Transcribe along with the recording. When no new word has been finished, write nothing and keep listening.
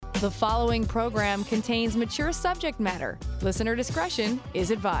The following program contains mature subject matter. Listener discretion is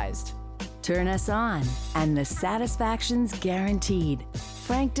advised. Turn us on, and the satisfaction's guaranteed.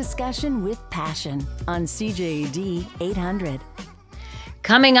 Frank discussion with passion on CJAD 800.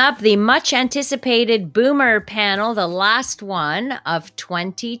 Coming up, the much anticipated Boomer panel, the last one of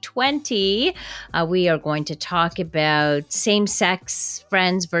 2020. We are going to talk about same-sex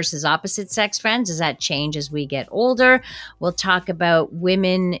friends versus opposite-sex friends. Does that change as we get older? We'll talk about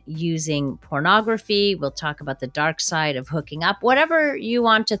women using pornography. We'll talk about the dark side of hooking up. Whatever you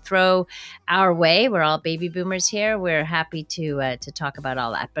want to throw our way. We're all baby boomers here. We're happy to talk about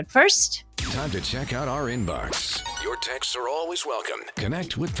all that. But first, time to check out our inbox. Your texts are always welcome.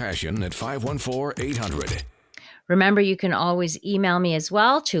 Connect with Passion at 514-800. Remember, you can always email me as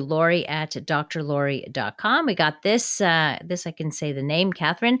well to Lori@drlori.com. We got this I can say the name.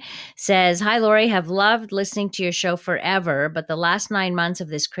 Catherine says, "Hi, Lori. Have loved listening to your show forever, but the last 9 months of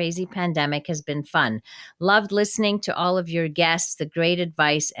this crazy pandemic has been fun. Loved listening to all of your guests, the great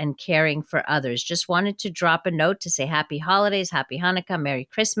advice and caring for others. Just wanted to drop a note to say happy holidays, happy Hanukkah, Merry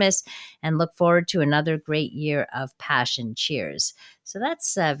Christmas, and look forward to another great year of passion. Cheers." So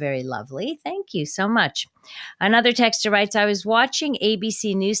that's very lovely. Thank you so much. Another texter writes, "I was watching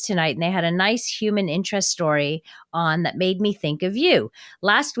ABC News tonight and they had a nice human interest story on that made me think of you.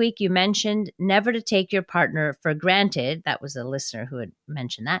 Last week you mentioned never to take your partner for granted." That was a listener who had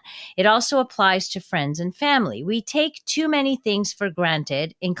mentioned that. "It also applies to friends and family. We take too many things for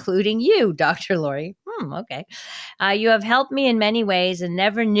granted, including you, Dr. Lori." Okay. "You have helped me in many ways and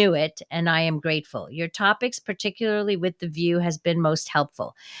never knew it, and I am grateful. Your topics, particularly with The View, has been most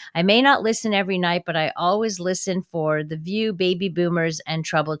helpful. I may not listen every night, but I always listen for The View, Baby Boomers, and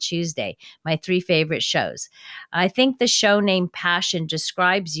Trouble Tuesday, my 3 favorite shows. I think the show name Passion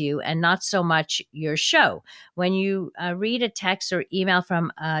describes you and not so much your show. When you read a text or email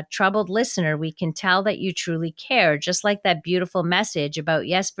from a troubled listener, we can tell that you truly care, just like that beautiful message about,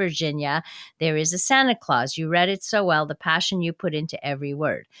 yes, Virginia, there is a Santa Claus. You read it so well, the passion you put into every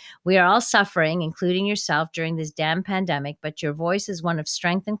word. We are all suffering, including yourself, during this damn pandemic, but your voice is one of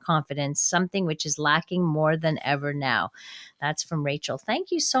strength and confidence, something which is lacking more than ever now." That's from Rachel. Thank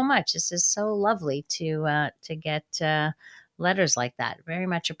you so much. This is so lovely to get letters like that. Very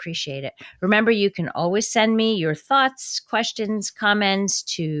much appreciate it. Remember, you can always send me your thoughts, questions, comments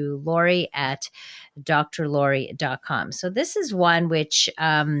to Lori@drlori.com. So this is one which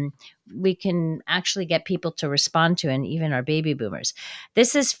we can actually get people to respond to, and even our baby boomers.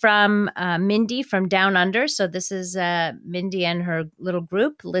 This is from Mindy from Down Under. So this is Mindy and her little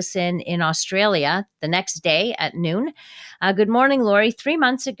group listen in Australia the next day at noon. "Good morning, Lori. 3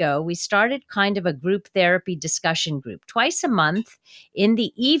 months ago, we started kind of a group therapy discussion group. Twice a month in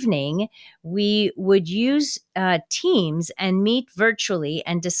the evening, we would use Teams and meet virtually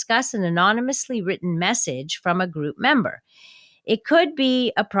and discuss an anonymously written message from a group member. It could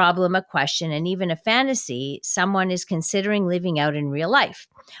be a problem, a question, and even a fantasy someone is considering living out in real life.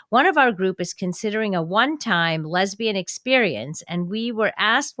 One of our group is considering a one-time lesbian experience, and we were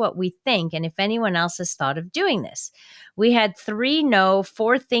asked what we think and if anyone else has thought of doing this. We had 3 no,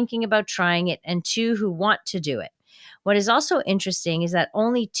 4 thinking about trying it, and 2 who want to do it. What is also interesting is that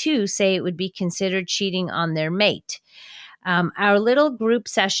only 2 say it would be considered cheating on their mate. Our little group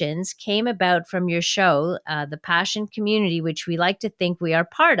sessions came about from your show, the Passion Community, which we like to think we are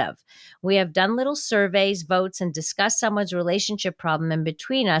part of. We have done little surveys, votes, and discussed someone's relationship problem, and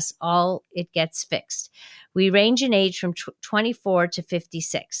between us, all it gets fixed. We range in age from 24 to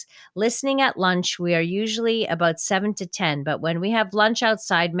 56. Listening at lunch, we are usually about 7 to 10, but when we have lunch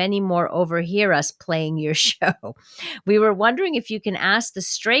outside, many more overhear us playing your show. We were wondering if you can ask the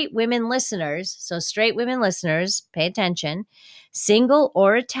straight women listeners, so straight women listeners, pay attention, single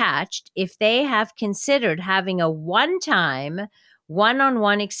or attached, if they have considered having a one-time,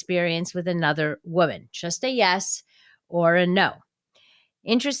 one-on-one experience with another woman. Just a yes or a no.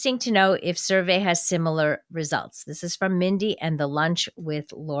 Interesting to know if survey has similar results. This is from Mindy and the Lunch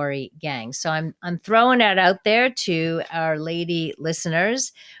with Lori gang. So I'm throwing it out there to our lady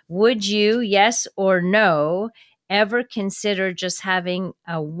listeners. Would you, yes or no, ever consider just having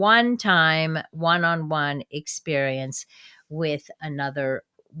a one-time, one-on-one experience with another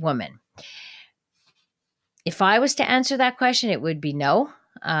woman? If I was to answer that question, it would be no.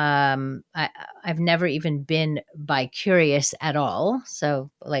 I've never even been bi-curious at all. So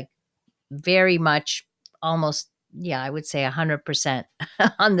like very much almost, I would say 100%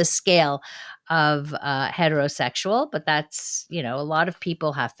 on the scale of heterosexual, but that's, a lot of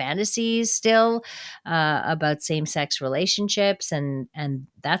people have fantasies still about same-sex relationships, and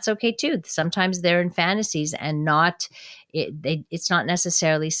that's okay too. Sometimes they're in fantasies and not it's not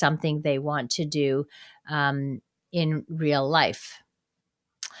necessarily something they want to do in real life.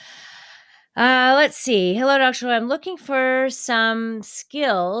 Let's see. Hello, Dr. I'm looking for some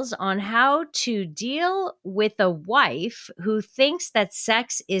skills on how to deal with a wife who thinks that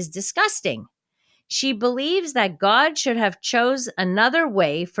sex is disgusting. She believes that God should have chose another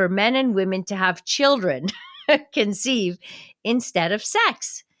way for men and women to have children conceive instead of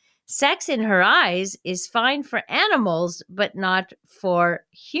sex. Sex in her eyes is fine for animals, but not for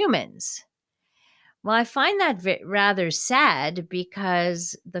humans. Well, I find that rather sad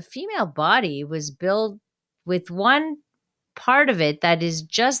because the female body was built with one part of it that is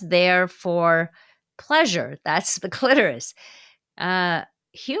just there for pleasure. That's the clitoris.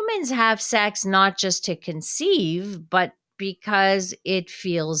 Humans have sex not just to conceive, but because it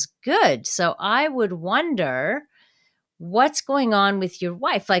feels good. So I would wonder what's going on with your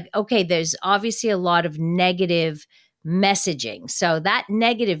wife. Like, okay, there's obviously a lot of negative messaging. So that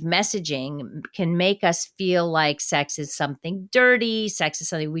negative messaging can make us feel like sex is something dirty. Sex is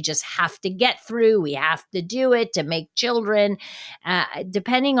something we just have to get through. We have to do it to make children.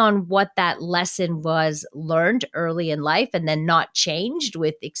 Depending on what that lesson was learned early in life and then not changed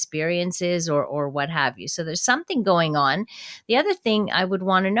with experiences or what have you. So there's something going on. The other thing I would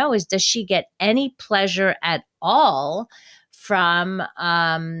want to know is, does she get any pleasure at all from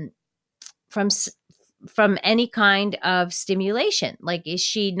any kind of stimulation? Like, is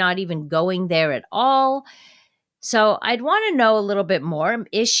she not even going there at all? So I'd want to know a little bit more.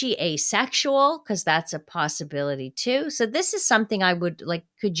 Is she asexual? Because that's a possibility too. So this is something I would like.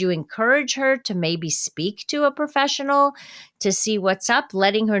 Could you encourage her to maybe speak to a professional to see what's up,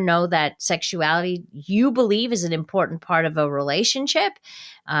 letting her know that sexuality, you believe, is an important part of a relationship.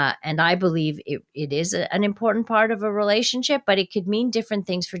 And I believe it is an important part of a relationship, but it could mean different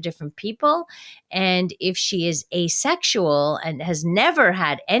things for different people. And if she is asexual and has never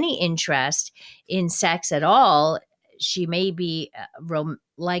had any interest in sex at all, she maybe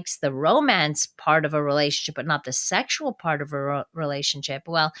likes the romance part of a relationship, but not the sexual part of a relationship.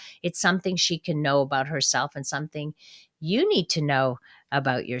 Well, it's something she can know about herself and something you need to know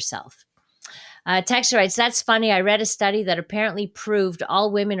about yourself. Texter writes, that's funny. I read a study that apparently proved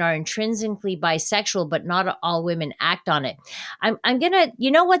all women are intrinsically bisexual, but not all women act on it. I'm gonna, you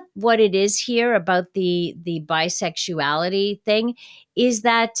know what it is here about the bisexuality thing is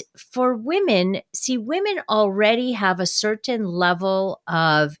that for women, see, women already have a certain level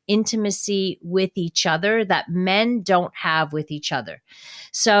of intimacy with each other that men don't have with each other.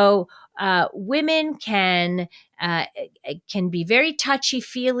 So women can be very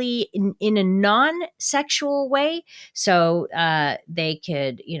touchy-feely in a non-sexual way. So they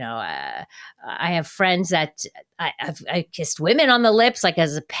could, I have friends that I've kissed women on the lips, like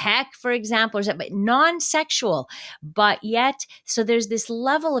as a peck, for example, or something, but non-sexual. But yet, so there's this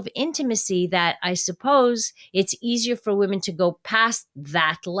level of intimacy that I suppose it's easier for women to go past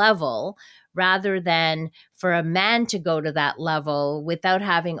that level rather than for a man to go to that level without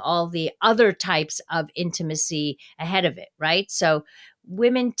having all the other types of intimacy ahead of it, right? So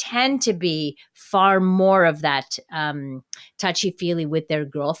women tend to be far more of that touchy-feely with their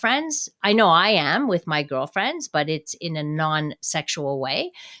girlfriends. I know I am with my girlfriends, but it's in a non-sexual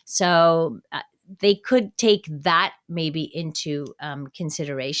way. So they could take that maybe into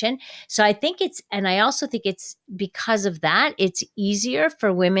consideration. So I think I also think it's because of that, it's easier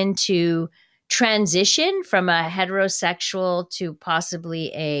for women to transition from a heterosexual to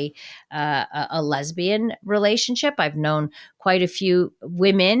possibly a lesbian relationship. I've known quite a few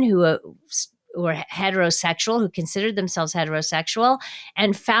women who are heterosexual, who considered themselves heterosexual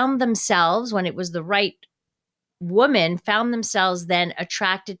and found themselves, when it was the right woman, found themselves then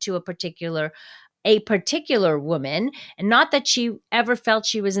attracted to a particular woman, and not that she ever felt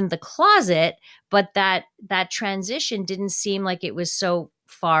she was in the closet, but that transition didn't seem like it was so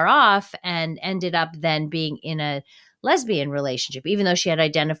far off, and ended up then being in a lesbian relationship, even though she had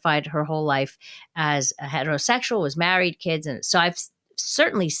identified her whole life as a heterosexual, was married, kids. And so I've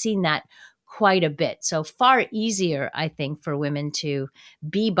certainly seen that quite a bit. So far easier, I think, for women to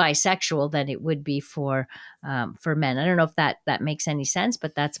be bisexual than it would be for men. I don't know if that makes any sense,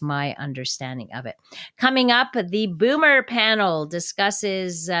 but that's my understanding of it. Coming up, the Boomer panel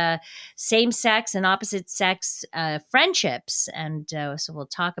discusses same-sex and opposite-sex friendships, and so we'll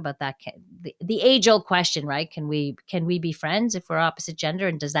talk about that. The age-old question, right? Can we be friends if we're opposite gender,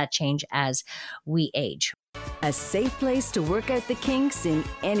 and does that change as we age? A safe place to work out the kinks in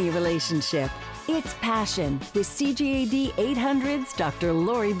any relationship. It's Passion with CJAD 800's Dr.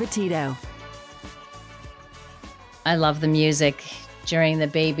 Lori Betito. I love the music during the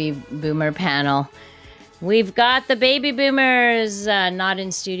baby boomer panel. We've got the baby boomers, not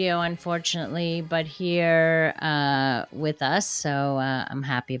in studio, unfortunately, but here with us. So I'm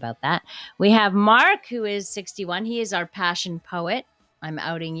happy about that. We have Mark, who is 61. He is our passion poet. I'm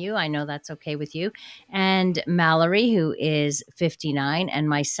outing you. I know that's okay with you. And Mallory, who is 59, and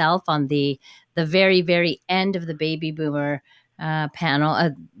myself on the very, very end of the baby boomer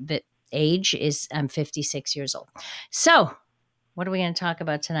panel. The age is I'm 56 years old. So what are we going to talk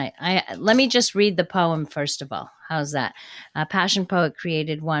about tonight? Let me just read the poem first of all. How's that? Passion Poet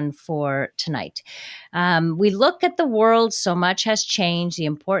created one for tonight. We look at the world, so much has changed. The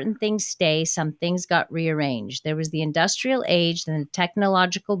important things stay. Some things got rearranged. There was the industrial age, then the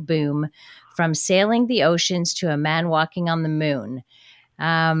technological boom, from sailing the oceans to a man walking on the moon.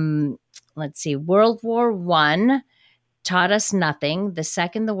 Let's see. World War I taught us nothing. The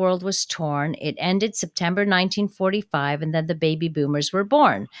second the world was torn, it ended September 1945, and then the baby boomers were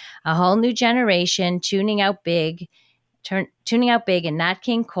born. A whole new generation tuning out big, and Nat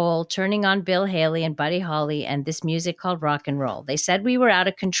King Cole, turning on Bill Haley and Buddy Holly, and this music called rock and roll. They said we were out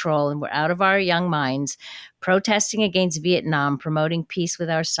of control and we're out of our young minds, protesting against Vietnam, promoting peace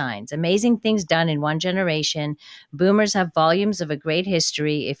with our signs. Amazing things done in one generation. Boomers have volumes of a great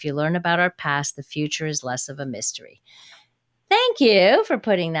history. If you learn about our past, the future is less of a mystery. Thank you for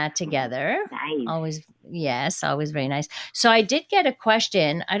putting that together. Nice. Always very nice. So I did get a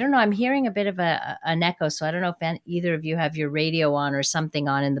question. I don't know. I'm hearing a bit of an echo, so I don't know if either of you have your radio on or something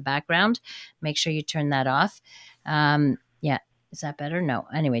on in the background. Make sure you turn that off. Yeah. Is that better? No.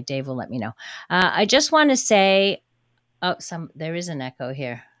 Anyway, Dave will let me know. I just want to say, there is an echo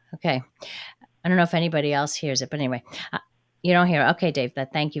here. Okay. I don't know if anybody else hears it, but anyway. You don't hear. Okay, Dave,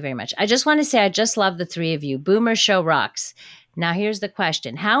 thank you very much. I just want to say I just love the three of you. Boomer Show rocks. Now, here's the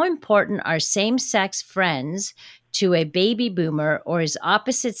question. How important are same-sex friends to a baby boomer, or is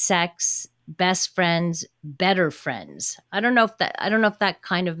opposite sex best friends better friends? I don't know if that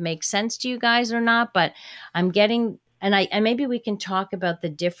kind of makes sense to you guys or not, but I'm getting, and maybe we can talk about the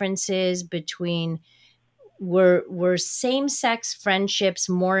differences between were same-sex friendships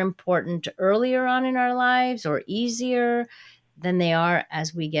more important earlier on in our lives or easier than they are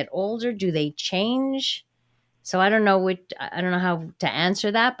as we get older? Do they change? So I don't know how to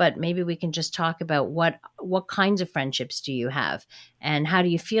answer that, but maybe we can just talk about what kinds of friendships do you have and how do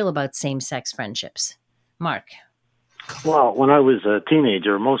you feel about same-sex friendships? Mark. Well, when I was a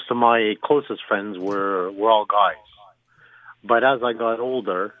teenager, most of my closest friends were all guys. But as I got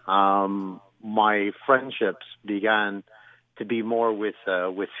older, my friendships began to be more with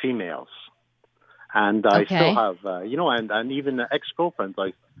females. And I still have, and even the ex-girlfriends,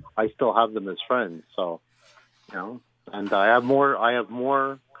 I still have them as friends. So, and I have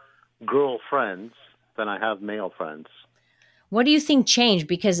more girl friends than I have male friends. What do you think changed?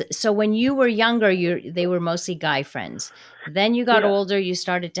 Because so when you were younger, they were mostly guy friends. Then you got older, you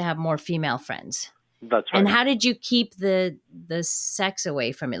started to have more female friends. That's right. And how did you keep the sex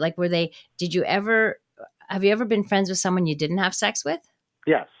away from it? Like, have you ever been friends with someone you didn't have sex with?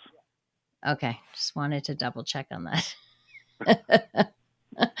 Yes. Okay. Just wanted to double check on that.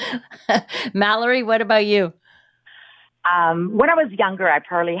 Mallory, what about you? When I was younger, I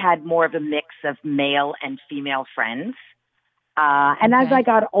probably had more of a mix of male and female friends. And as I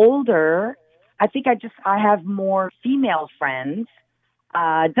got older, I think I have more female friends.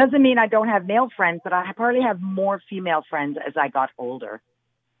 Doesn't mean I don't have male friends, but I probably have more female friends as I got older.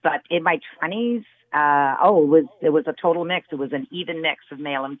 But in my 20s, it was a total mix. It was an even mix of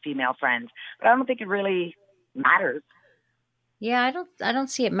male and female friends. But I don't think it really matters. Yeah, I don't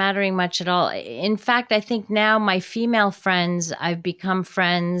see it mattering much at all. In fact, I think now my female friends, I've become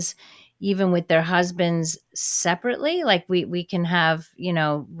friends even with their husbands separately. Like we can have,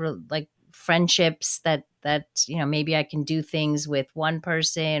 like friendships that maybe I can do things with one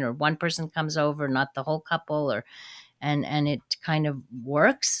person, or one person comes over, not the whole couple, and it kind of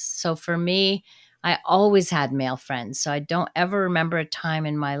works. So for me, I always had male friends. So I don't ever remember a time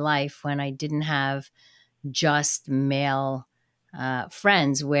in my life when I didn't have just male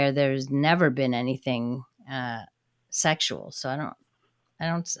friends where there's never been anything sexual. So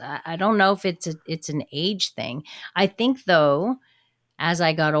I don't know if it's an age thing. I think though, as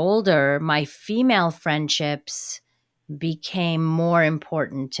I got older, my female friendships became more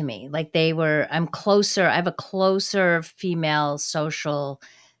important to me. Like I'm closer. I have a closer female social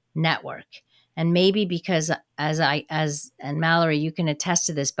network. And maybe because and Mallory, you can attest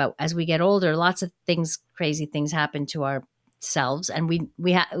to this, but as we get older, lots of crazy things happen to ourselves, and we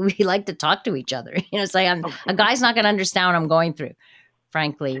like to talk to each other. It's like a guy's not going to understand what I'm going through,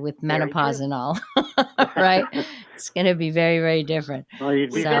 frankly, with menopause and all. Right? It's going to be very, very different. Well,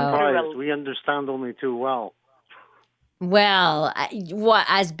 you'd be So- surprised. We understand only too well. Well, what,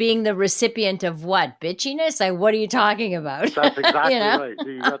 as being the recipient of what? Bitchiness? Like, what are you talking about? That's exactly You know? right.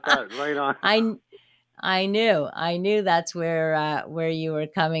 You got that right on. I knew that's where you were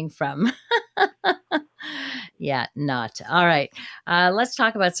coming from. Yeah, not. All right. Let's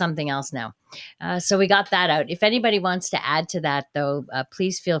talk about something else now. So we got that out. If anybody wants to add to that, though,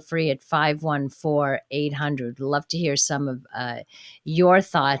 please feel free at 514-800. Love to hear some of your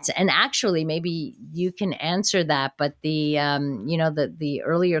thoughts. And actually, maybe you can answer that. But the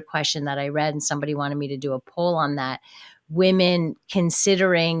earlier question that I read, and somebody wanted me to do a poll on that, women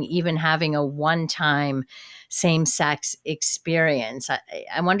considering even having a one-time same-sex experience.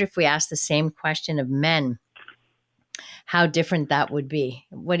 I wonder if we ask the same question of men, how different that would be.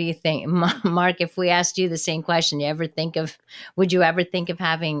 What do you think, Mark? If we asked you the same question, would you ever think of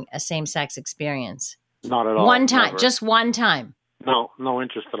having a same-sex experience? Not at all. One time, Never. just one time. No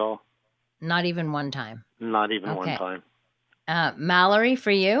interest at all. Not even one time. Not even Okay. one time. Mallory,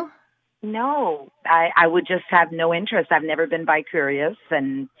 for you? No, I would just have no interest. I've never been bi-curious,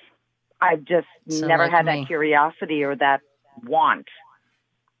 and I've just So never like had me. that curiosity or that want.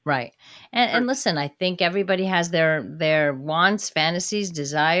 Right. And listen, I think everybody has their wants, fantasies,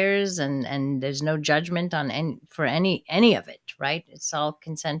 desires, and there's no judgment on any of it, right? It's all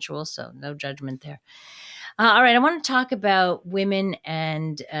consensual, so no judgment there. All right, I want to talk about women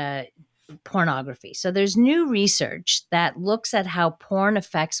and pornography. So there's new research that looks at how porn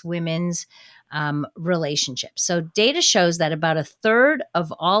affects women's relationships. So data shows that about a third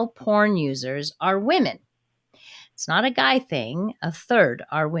of all porn users are women. It's not a guy thing. A third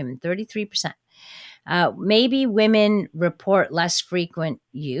are women, 33%. Maybe women report less frequent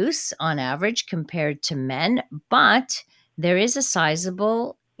use on average compared to men, but there is a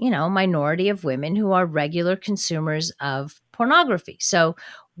sizable, minority of women who are regular consumers of pornography. So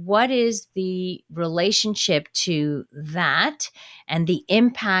what is the relationship to that and the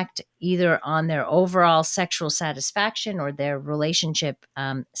impact either on their overall sexual satisfaction or their relationship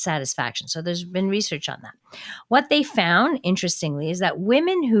satisfaction? So there's been research on that. What they found, interestingly, is that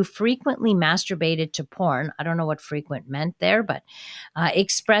women who frequently masturbated to porn, I don't know what frequent meant there, but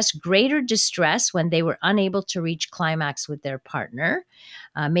expressed greater distress when they were unable to reach climax with their partner.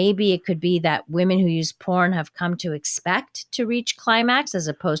 Maybe it could be that women who use porn have come to expect to reach climax as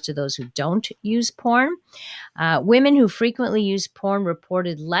opposed to those who don't use porn. Women who frequently use porn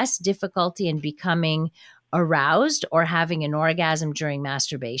reported less difficulty in becoming aroused or having an orgasm during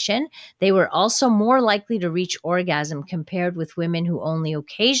masturbation. They were also more likely to reach orgasm compared with women who only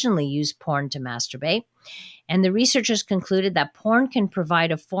occasionally use porn to masturbate. And the researchers concluded that porn can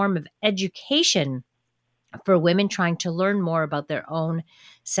provide a form of education for women trying to learn more about their own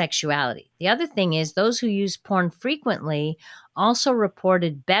sexuality. The other thing is those who use porn frequently also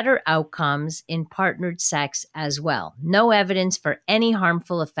reported better outcomes in partnered sex as well. No evidence for any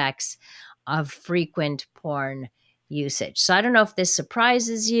harmful effects of frequent porn usage. So I don't know if this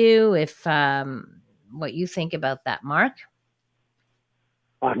surprises you, if what you think about that, Mark.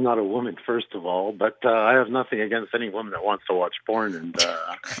 I'm not a woman, first of all, but I have nothing against any woman that wants to watch porn. And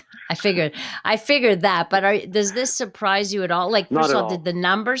I figured that, but does this surprise you at all? Like, Not first at of all, all. did the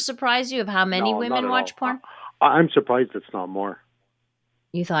numbers surprise you of how many no, women not at watch all. porn? I'm surprised it's not more.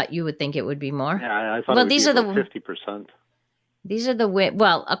 You thought you would think it would be more? Yeah, I thought Well, it would these be are the- about 50%. These are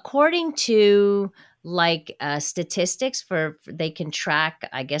well, according to statistics they can track,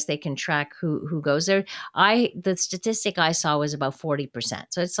 I guess they can track who goes there. The statistic I saw was about 40%.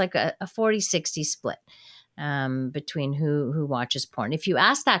 So it's like a 40-60 split between who watches porn. If you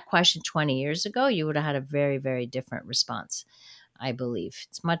asked that question 20 years ago, you would have had a very, very different response. I believe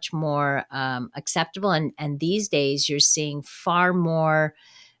it's much more acceptable. And these days you're seeing far more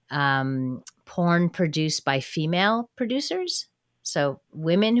porn produced by female producers. So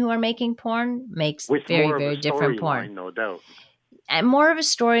women who are making porn makes With very, more very of a different porn. storyline, no doubt. And more of a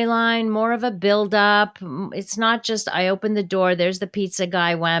storyline, more of a build-up. It's not just I open the door, there's the pizza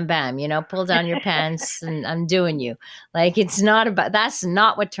guy, wham bam, pull down your pants and I'm doing you. Like that's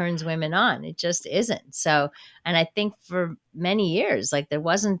not what turns women on. It just isn't. So, and I think for many years, like there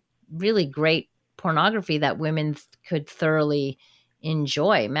wasn't really great pornography that women could thoroughly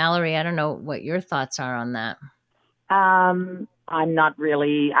enjoy. Mallory, I don't know what your thoughts are on that. I don't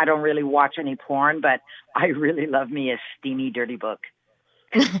really watch any porn, but I really love me a steamy, dirty book.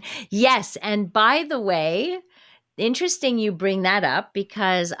 Yes. And by the way, interesting you bring that up,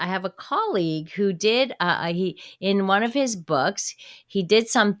 because I have a colleague who did he in one of his books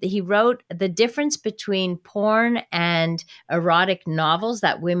he wrote the difference between porn and erotic novels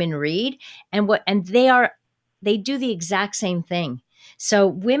that women read, and they do the exact same thing. So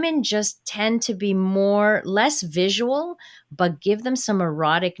women just tend to be less visual, but give them some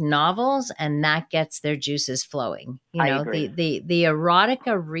erotic novels, and that gets their juices flowing. I agree. The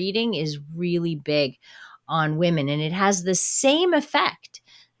erotica reading is really big on women, and it has the same effect.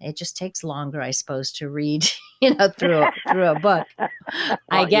 It just takes longer, I suppose, to read, through a book.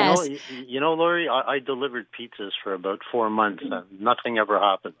 I guess. Lori, I delivered pizzas for about 4 months, and nothing ever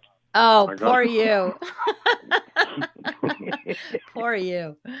happened. Oh, poor you. Poor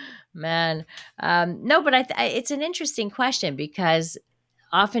you, man. No, but it's an interesting question, because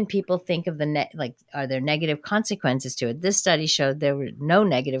often people think of are there negative consequences to it? This study showed there were no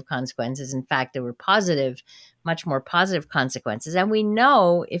negative consequences. In fact, there were much more positive consequences. And we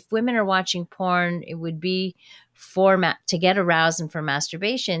know if women are watching porn, it would be to get aroused and for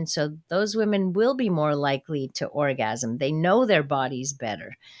masturbation. So those women will be more likely to orgasm. They know their bodies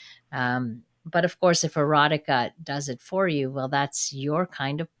better. But of course, if erotica does it for you, well, that's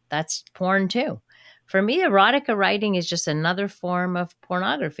that's porn too. For me, erotica writing is just another form of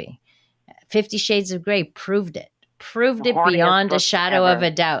pornography. 50 Shades of Grey proved it beyond a shadow of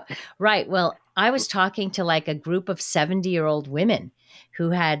a doubt. Right. Well, I was talking to like a group of 70-year-old women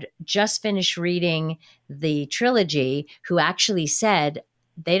who had just finished reading the trilogy, who actually said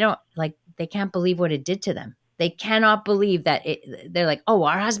they can't believe what it did to them. They cannot believe that they're like, oh,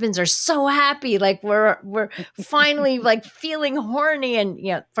 our husbands are so happy. Like we're finally like feeling horny.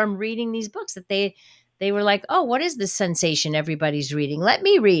 And, from reading these books, that they were like, oh, what is this sensation everybody's reading? Let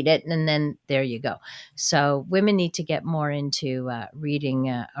me read it. And then there you go. So women need to get more into reading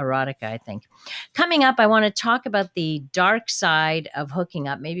erotica, I think. Coming up, I want to talk about the dark side of hooking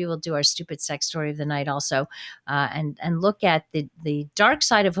up. Maybe we'll do our stupid sex story of the night also, and look at the dark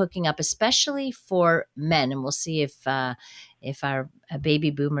side of hooking up, especially for men. And we'll see if our baby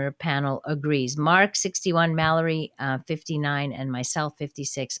boomer panel agrees. Mark, 61, Mallory, 59, and myself,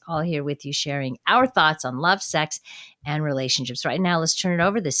 56, all here with you, sharing our thoughts on love, sex, and relationships. Right now, let's turn it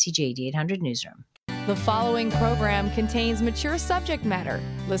over to the CJAD 800 newsroom. The following program contains mature subject matter.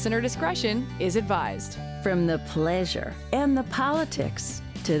 Listener discretion is advised. From the pleasure and the politics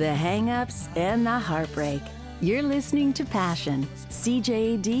to the hang-ups and the heartbreak, you're listening to Passion,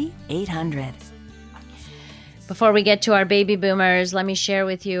 CJAD 800. Before we get to our baby boomers, let me share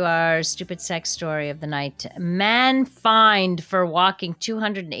with you our stupid sex story of the night. Man fined for walking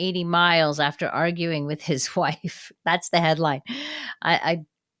 280 miles after arguing with his wife. That's the headline. I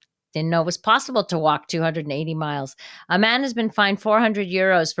didn't know it was possible to walk 280 miles. A man has been fined 400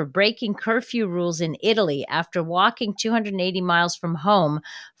 euros for breaking curfew rules in Italy after walking 280 miles from home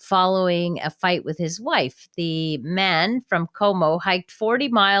following a fight with his wife. The man from Como hiked 40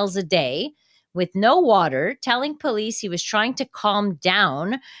 miles a day with no water, telling police he was trying to calm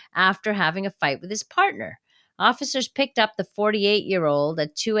down after having a fight with his partner. Officers picked up the 48-year-old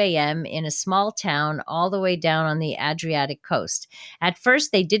at 2 a.m. in a small town all the way down on the Adriatic coast. At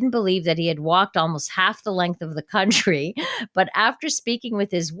first, they didn't believe that he had walked almost half the length of the country, but after speaking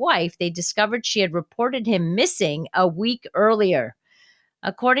with his wife, they discovered she had reported him missing a week earlier.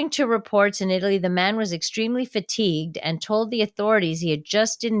 According to reports in Italy, the man was extremely fatigued and told the authorities he had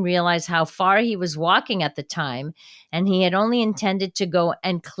just didn't realize how far he was walking at the time, and he had only intended to go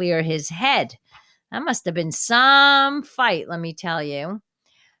and clear his head. That must have been some fight, let me tell you.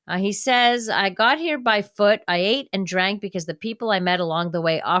 He says, I got here by foot. I ate and drank because the people I met along the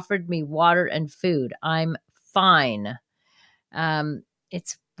way offered me water and food. I'm fine.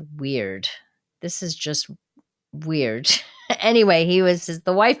 It's weird. This is just weird. Anyway,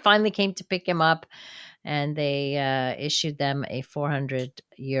 the wife finally came to pick him up, and they issued them a 400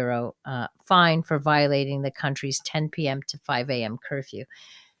 euro fine for violating the country's 10 p.m. to 5 a.m. curfew.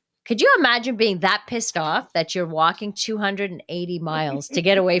 Could you imagine being that pissed off that you're walking 280 miles to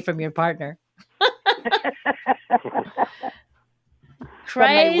get away from your partner? Crazy. But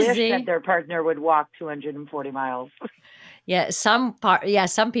they wish that their partner would walk 240 miles. Yeah, some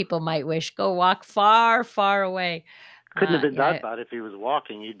people might wish, go walk far, far away. Couldn't have been that bad if he was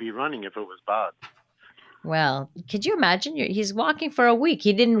walking. He'd be running if it was bad. Well, could you imagine? He's walking for a week.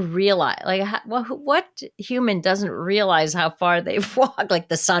 He didn't realize. What human doesn't realize how far they've walked? Like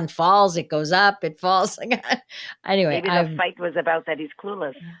the sun falls, it goes up, it falls. Anyway, maybe the fight was about that he's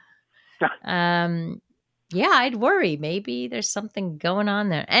clueless. Yeah, I'd worry. Maybe there's something going on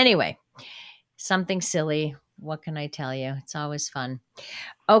there. Anyway, something silly. what can I tell you? It's always fun.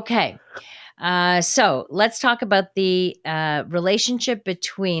 Okay. So let's talk about the relationship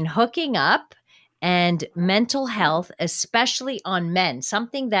between hooking up and mental health, especially on men.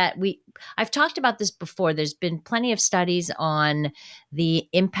 Something that I've talked about this before. There's been plenty of studies on the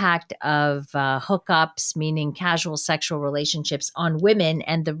impact of hookups, meaning casual sexual relationships, on women,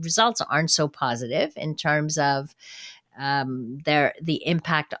 and the results aren't so positive in terms of the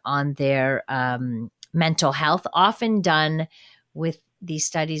impact on their mental health. Often done with these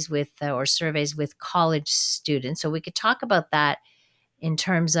studies with or surveys with college students. So we could talk about that in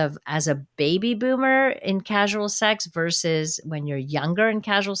terms of as a baby boomer in casual sex versus when you're younger in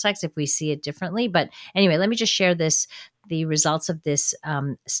casual sex, if we see it differently. But anyway, let me just share the results of this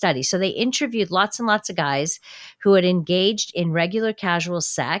study. So they interviewed lots and lots of guys who had engaged in regular casual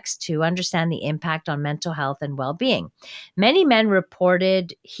sex to understand the impact on mental health and well-being. Many men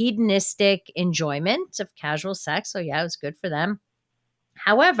reported hedonistic enjoyment of casual sex. So yeah, it was good for them.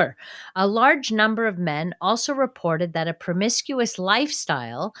 However, a large number of men also reported that a promiscuous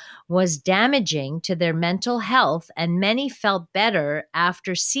lifestyle was damaging to their mental health, and many felt better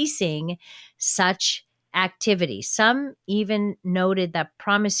after ceasing such activity. Some even noted that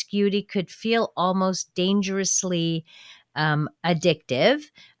promiscuity could feel almost dangerously addictive.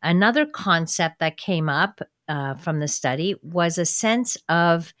 Another concept that came up from the study was a sense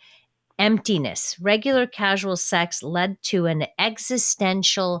of emptiness. Regular casual sex led to an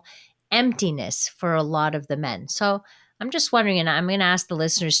existential emptiness for a lot of the men. So I'm just wondering, and I'm going to ask the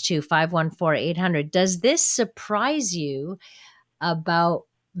listeners too, 514-800, does this surprise you about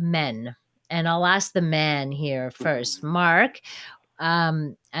men? And I'll ask the man here first. Mark,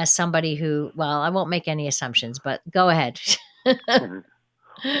 as somebody who, well, I won't make any assumptions, but go ahead.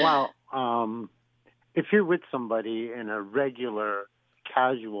 Well, if you're with somebody in a regular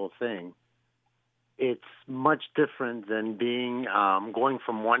casual thing, it's much different than being going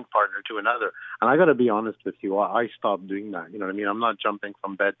from one partner to another. And I got to be honest with you, I stopped doing that. You know what I mean? I'm not jumping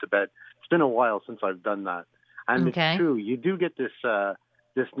from bed to bed. It's been a while since I've done that. And Okay. It's true. You do get this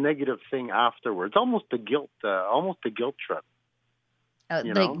this negative thing afterwards, almost a guilt trip.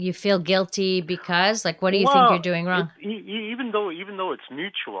 You know? Like you feel guilty because, like, what do you think Well, you're doing wrong? even though it's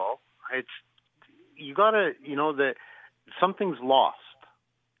mutual, it's you gotta that something's lost.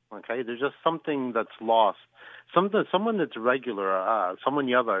 Okay, there's just something that's lost. Someone that's regular, someone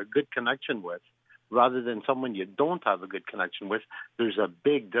you have a good connection with, rather than someone you don't have a good connection with. There's a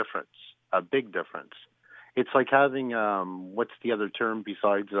big difference. A big difference. It's like having what's the other term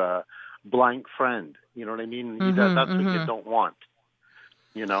besides blank friend? You know what I mean? That's what you don't want.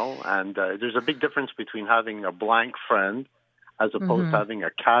 And there's a big difference between having a blank friend as opposed to having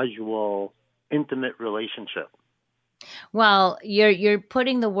a casual, intimate relationship. Well, you're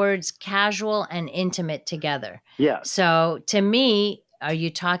putting the words casual and intimate together. Yeah. So to me, are you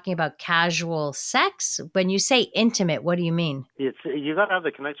talking about casual sex? When you say intimate, what do you mean? You got to have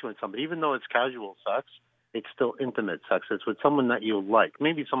the connection with somebody, even though it's casual sex. It's still intimate sex. It's with someone that you like,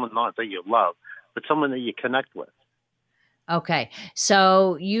 maybe someone not that you love, but someone that you connect with. Okay.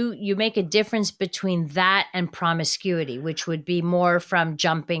 So you make a difference between that and promiscuity, which would be more from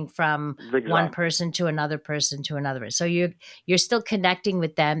jumping from one person to another person to another. So you're still connecting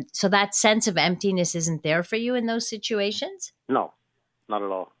with them. So that sense of emptiness isn't there for you in those situations? No, not at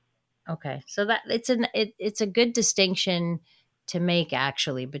all. Okay. So that it's a good distinction to make,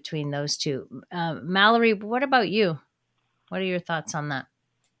 actually, between those two. Mallory, what about you? What are your thoughts on that?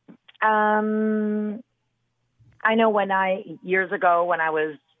 I know years ago when I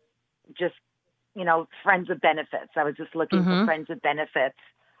was just, friends with benefits, I was just looking for friends with benefits.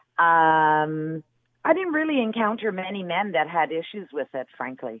 I didn't really encounter many men that had issues with it,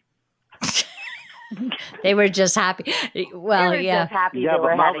 frankly. They were just happy. Well, just happy. Yeah,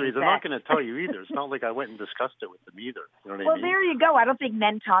 but Mallory, they're not going to tell you either. It's not like I went and discussed it with them either. You know what I mean? There you go. I don't think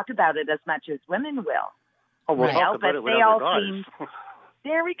men talk about it as much as women will. Oh, we'll talk about it with other guys.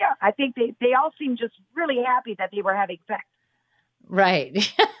 There we go. I think they all seem just really happy that they were having sex.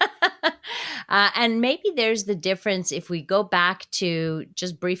 Right. And maybe there's the difference if we go back to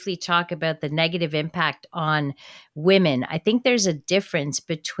just briefly talk about the negative impact on women. I think there's a difference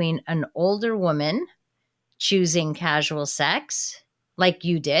between an older woman choosing casual sex, like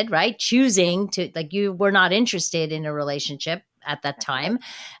you did, right? Choosing to, like, you were not interested in a relationship at that time.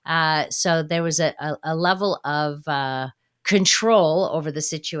 So there was a level of control over the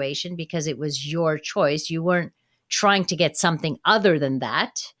situation because it was your choice. You weren't trying to get something other than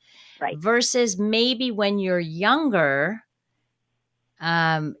that. Right. Versus maybe when you're younger,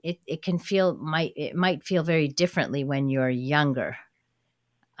 it might feel very differently when you're younger.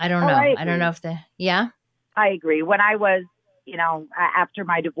 I don't know. I don't know if yeah. I agree. When I was, after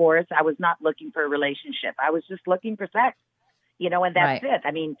my divorce, I was not looking for a relationship. I was just looking for sex, and that's it.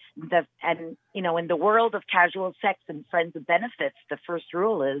 I mean, in the world of casual sex and friends with benefits, the first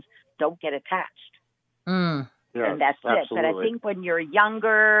rule is don't get attached. Mm. Yeah, and that's absolutely. it. But I think when you're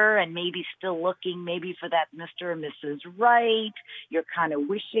younger and maybe still looking maybe for that Mr. and Mrs. Right, you're kind of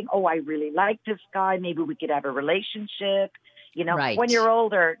wishing, oh, I really like this guy. Maybe we could have a relationship. Right. When you're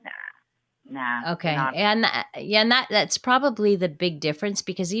older, nah. Okay. Not. And that's probably the big difference,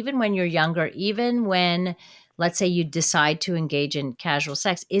 because even when you're younger, even when, let's say, you decide to engage in casual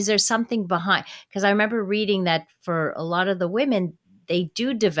sex, is there something behind? Because I remember reading that for a lot of the women, they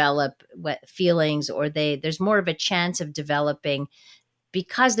do develop feelings, or there's more of a chance of developing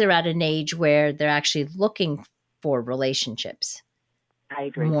because they're at an age where they're actually looking for relationships. I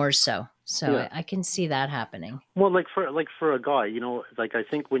agree. More so. So Yeah. I can see that happening. Well, for a guy, I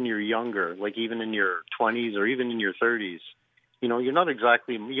think when you're younger, like even in your 20s or even in your 30s, you're not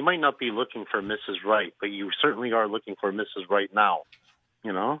exactly, you might not be looking for Mrs. Right, but you certainly are looking for Mrs. Right now,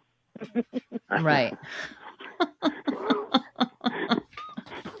 Right.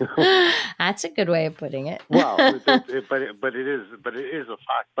 That's a good way of putting it. Well, but it is a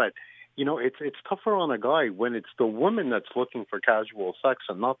fact. But it's tougher on a guy when it's the woman that's looking for casual sex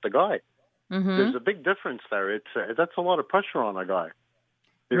and not the guy. Mm-hmm. There's a big difference there. That's a lot of pressure on a guy.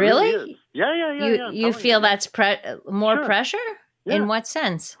 It Really? is. Yeah. You feel that's more Sure. pressure? Yeah. In what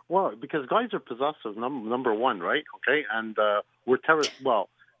sense? Well, because guys are possessive, number one, right? Okay, and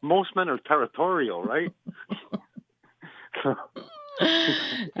most men are territorial, right?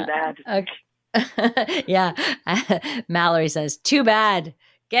 Bad. Okay. Yeah. Mallory says, too bad.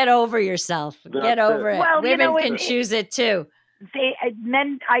 Get over yourself. Get over it. Well, Women can choose it too.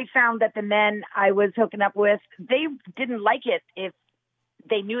 I found that the men I was hooking up with, they didn't like it if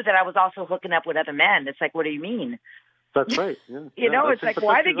they knew that I was also hooking up with other men. It's like, what do you mean? That's right. Yeah. It's like,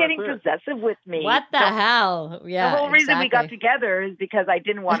 why are they getting possessive with me? What the hell? Yeah. The whole reason we got together is because I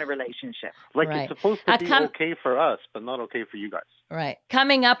didn't want a relationship. Right. It's supposed to be okay for us, but not okay for you guys. Right.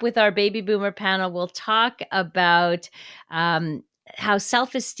 Coming up with our baby boomer panel, we'll talk about how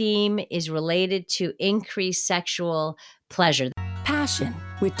self-esteem is related to increased sexual pleasure. Passion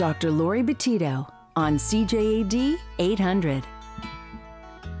with Dr. Lori Betito on CJAD 800.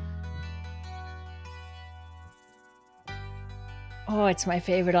 Oh, it's my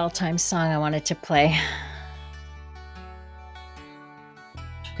favorite all-time song I wanted to play.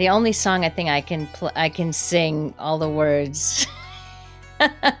 The only song I think I can sing all the words.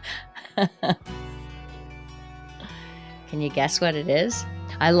 Can you guess what it is?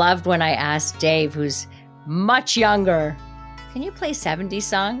 I loved when I asked Dave, who's much younger, can you play 70s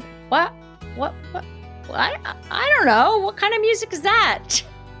song? What? I don't know. What kind of music is that?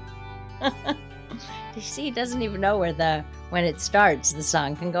 You see, he doesn't even know when it starts. The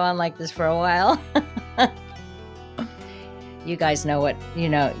song can go on like this for a while. You guys know what,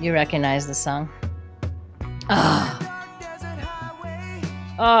 you recognize the song.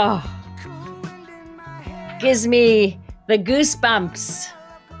 Oh. Gives me the goosebumps.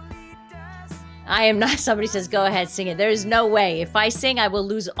 I am not, somebody says, go ahead, sing it. There is no way. If I sing, I will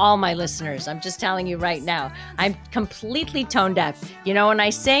lose all my listeners. I'm just telling you right now. I'm completely tone deaf. When I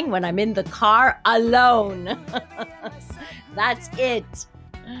sing? When I'm in the car alone. That's it.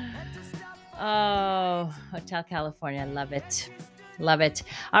 Oh, Hotel California. Love it. Love it.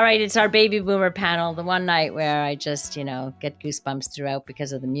 All right. It's our baby boomer panel. The one night where I just, get goosebumps throughout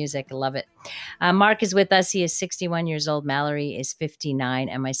because of the music. I love it. Mark is with us. He is 61 years old. Mallory is 59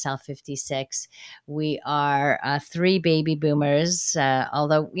 and myself 56. We are 3 baby boomers.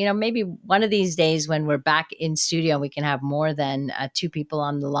 Although, maybe one of these days when we're back in studio, we can have more than 2 people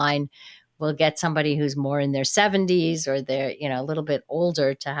on the line. We'll get somebody who's more in their 70s or they're, a little bit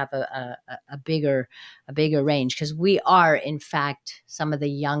older to have a bigger range, because we are, in fact, some of the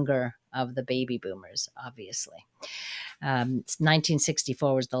younger of the baby boomers, obviously.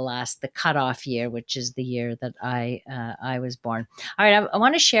 1964 was the cutoff year, which is the year that I was born. All right, I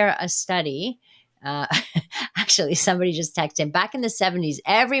want to share a study. Actually, somebody just texted him. Back in the 70s,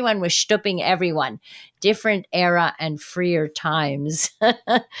 everyone was shtupping everyone. Different era and freer times.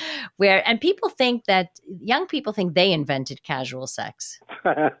 And people think that, young people think they invented casual sex.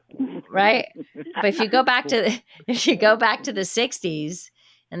 Right? But if you go back to the 60s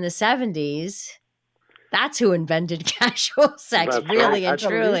and the 70s, that's who invented casual sex, That's really right. and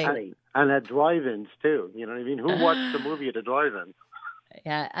truly. And at drive-ins too. You know what I mean? Who watched the movie at a drive-in?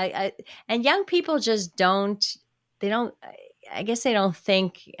 Yeah, and young people just don't. They don't. I guess they don't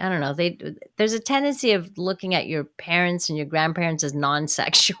think, I don't know, there's a tendency of looking at your parents and your grandparents as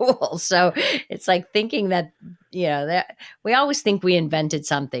non-sexual. So it's like thinking that, we always think we invented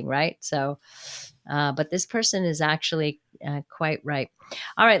something, right? So, but this person is actually quite right.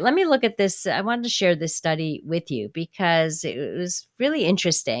 All right, let me look at this. I wanted to share this study with you because it was really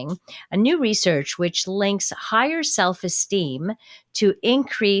interesting. A new research which links higher self-esteem to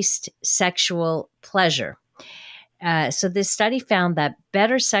increased sexual pleasure. So this study found that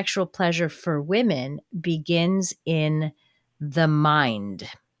better sexual pleasure for women begins in the mind,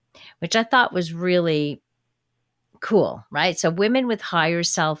 which I thought was really cool, right? So women with higher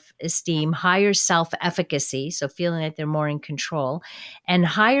self-esteem, higher self-efficacy, so feeling like they're more in control, and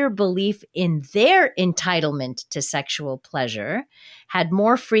higher belief in their entitlement to sexual pleasure had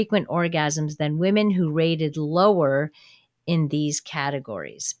more frequent orgasms than women who rated lower in these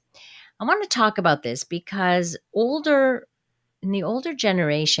categories. I want to talk about this because in the older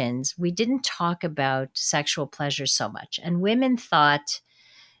generations, we didn't talk about sexual pleasure so much. And women thought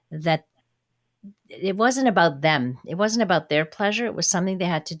that it wasn't about them. It wasn't about their pleasure. It was something they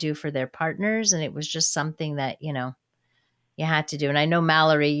had to do for their partners. And it was just something that, you had to do. And I know,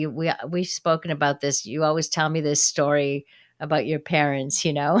 Mallory, we've spoken about this. You always tell me this story about your parents,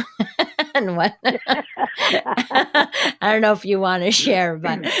 and what I don't know if you want to share,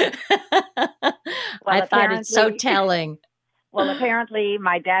 but I thought it's so telling. Well, apparently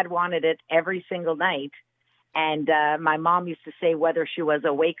my dad wanted it every single night. And my mom used to say whether she was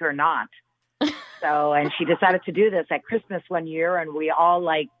awake or not. So, and she decided to do this at Christmas one year, and we all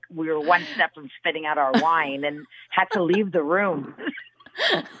we were one step from spitting out our wine and had to leave the room.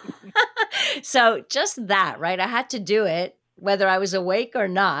 So just that, right? I had to do it whether I was awake or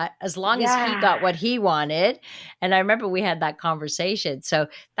not, as long as he got what he wanted. And I remember we had that conversation. So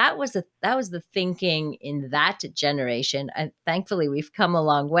that was the thinking in that generation. And thankfully we've come a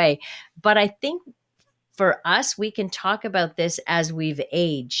long way. But I think for us, we can talk about this as we've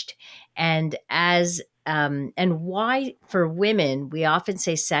aged and and why for women, we often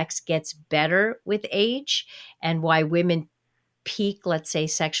say sex gets better with age, and why women peak, let's say,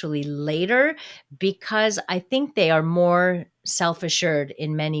 sexually later, because I think they are more self-assured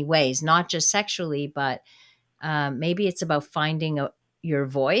in many ways, not just sexually, but maybe it's about finding your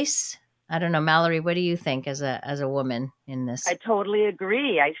voice. I don't know, Mallory, what do you think as a woman in this? I totally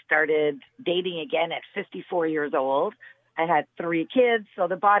agree. I started dating again at 54 years old. I had 3 kids, so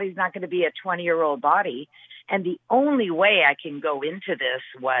the body's not going to be a 20-year-old body. And the only way I can go into this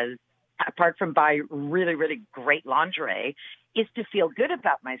was, apart from buy really, really great lingerie, is to feel good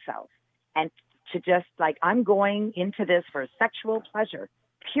about myself and to just I'm going into this for sexual pleasure,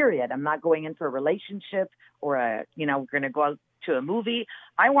 period. I'm not going in for a relationship or we're going to go out to a movie.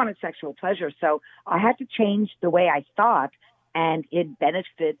 I wanted sexual pleasure. So I had to change the way I thought, and it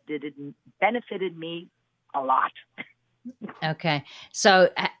benefited me a lot. Okay. So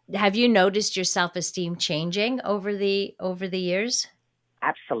have you noticed your self-esteem changing over the years?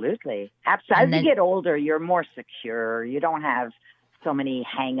 Absolutely. As you get older, you're more secure. You don't have so many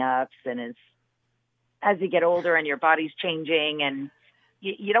hang-ups. And as you get older and your body's changing and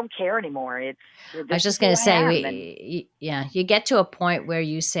you don't care anymore. I was just going to say, you get to a point where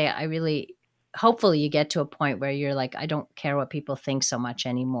you say, hopefully you get to a point where you're like, I don't care what people think so much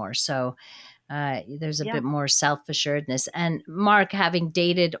anymore. So there's a bit more self-assuredness. And Mark, having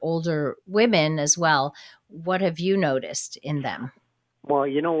dated older women as well, what have you noticed in them? Well,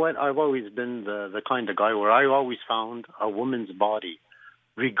 you know what? I've always been the kind of guy where I always found a woman's body,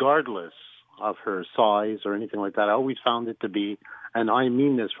 regardless of her size or anything like that, I always found it to be, and I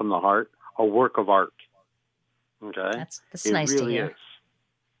mean this from the heart, a work of art. Okay? That's nice to hear.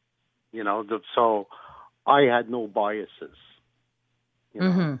 Is. So I had no biases.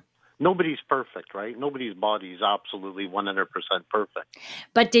 Mm-hmm. Nobody's perfect, right? Nobody's body is absolutely 100% perfect.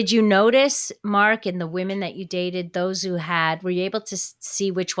 But did you notice, Mark, in the women that you dated, those who were you able to see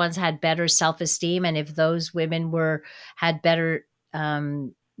which ones had better self-esteem, and if those women had better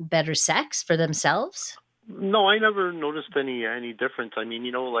sex for themselves? No, I never noticed any difference. I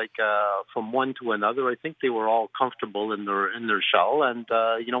mean, from one to another, I think they were all comfortable in their shell, and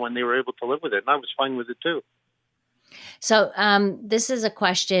when they were able to live with it, and I was fine with it too. So this is a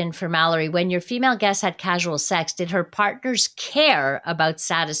question for Mallory. When your female guest had casual sex, did her partners care about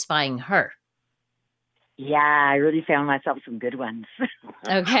satisfying her? Yeah, I really found myself some good ones.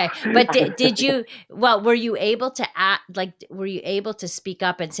 Okay. But did you, were you able to speak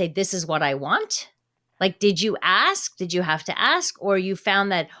up and say, this is what I want? Did you ask? Did you have to ask? Or you found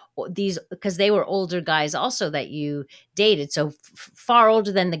that because they were older guys also that you dated, so far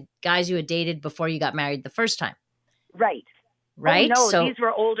older than the guys you had dated before you got married the first time? Right. right? Oh, no, So these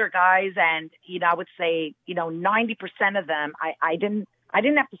were older guys, and I would say 90% of them. I didn't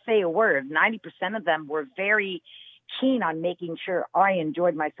have to say a word. 90% of them were very keen on making sure I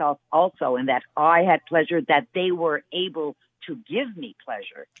enjoyed myself also, and that I had pleasure, that they were able to give me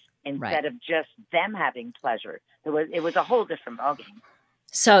pleasure instead of just them having pleasure. It was a whole different ballgame.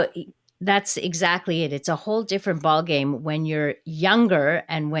 So that's exactly it. It's a whole different ballgame when you're younger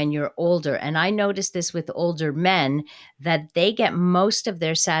and when you're older. And I noticed this with older men, that they get most of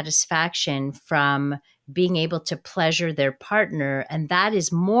their satisfaction from being able to pleasure their partner. And that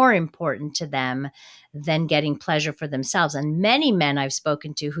is more important to them than getting pleasure for themselves. And many men I've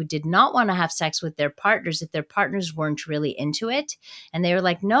spoken to who did not want to have sex with their partners if their partners weren't really into it. And they were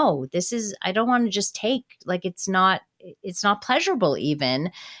like, no, I don't want to just take, like, it's not pleasurable even,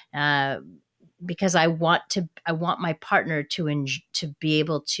 because I want my partner to be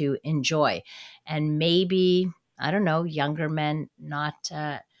able to enjoy. And maybe, I don't know, younger men, not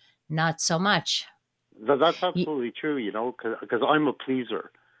so much. That's absolutely true, because I'm a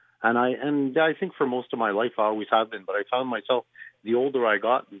pleaser. And I think for most of my life I always have been, but I found myself, the older I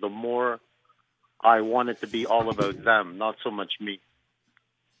got, the more I wanted to be all about them, not so much me.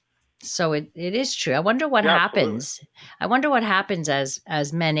 So it is true. I wonder what happens. Absolutely. I wonder what happens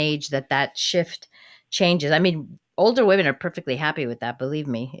as men age, that shift changes. I mean, older women are perfectly happy with that. Believe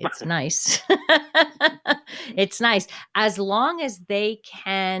me, it's nice. It's nice as long as they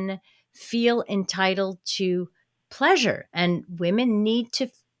can feel entitled to pleasure. And women need to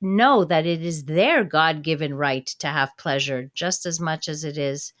know that it is their God-given right to have pleasure just as much as it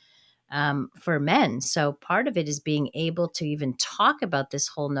is for men. So part of it is being able to even talk about this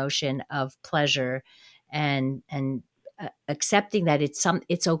whole notion of pleasure and accepting that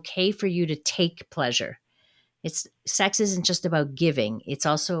it's okay for you to take pleasure. Sex isn't just about giving. It's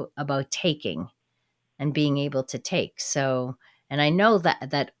also about taking and being able to take. So, and I know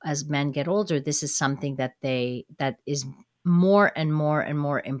that as men get older, this is something that is more and more and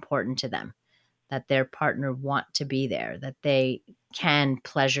more important to them, that their partner want to be there, that they can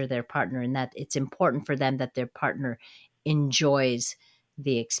pleasure their partner, and that it's important for them that their partner enjoys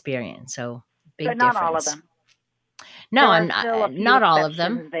the experience. So big but not difference. All of them. No, I'm not all of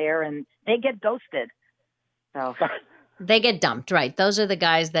them. There, and they get ghosted. So they get dumped, right? Those are the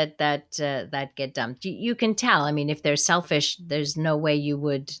guys that get dumped. You can tell. I mean, if they're selfish, there's no way it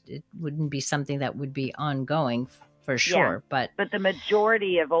wouldn't be something that would be ongoing for sure. Yeah, but the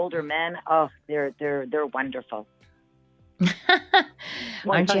majority of older men, they're wonderful.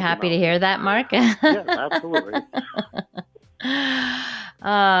 Aren't you happy to hear that, Mark? Yeah, absolutely.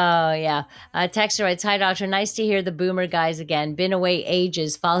 Oh, yeah. Texter writes, hi, doctor. Nice to hear the boomer guys again. Been away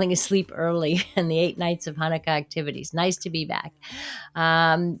ages, falling asleep early in the 8 nights of Hanukkah activities. Nice to be back.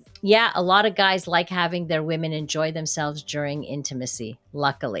 Yeah, a lot of guys like having their women enjoy themselves during intimacy,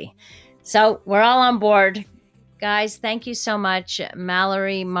 luckily. So we're all on board. Guys, thank you so much.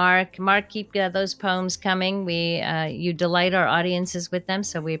 Mallory, Mark, keep those poems coming. You delight our audiences with them,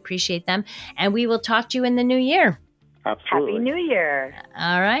 so we appreciate them. And we will talk to you in the new year. Absolutely. Happy New Year.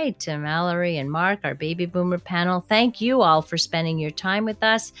 All right. To Mallory and Mark, our baby boomer panel, thank you all for spending your time with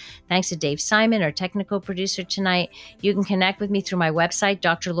us. Thanks to Dave Simon, our technical producer tonight. You can connect with me through my website,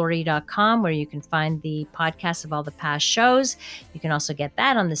 drlaurie.com, where you can find the podcast of all the past shows. You can also get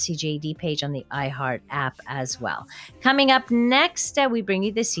that on the CJAD page on the iHeart app as well. Coming up next, we bring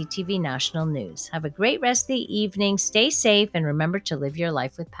you the CTV National News. Have a great rest of the evening. Stay safe and remember to live your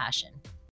life with passion.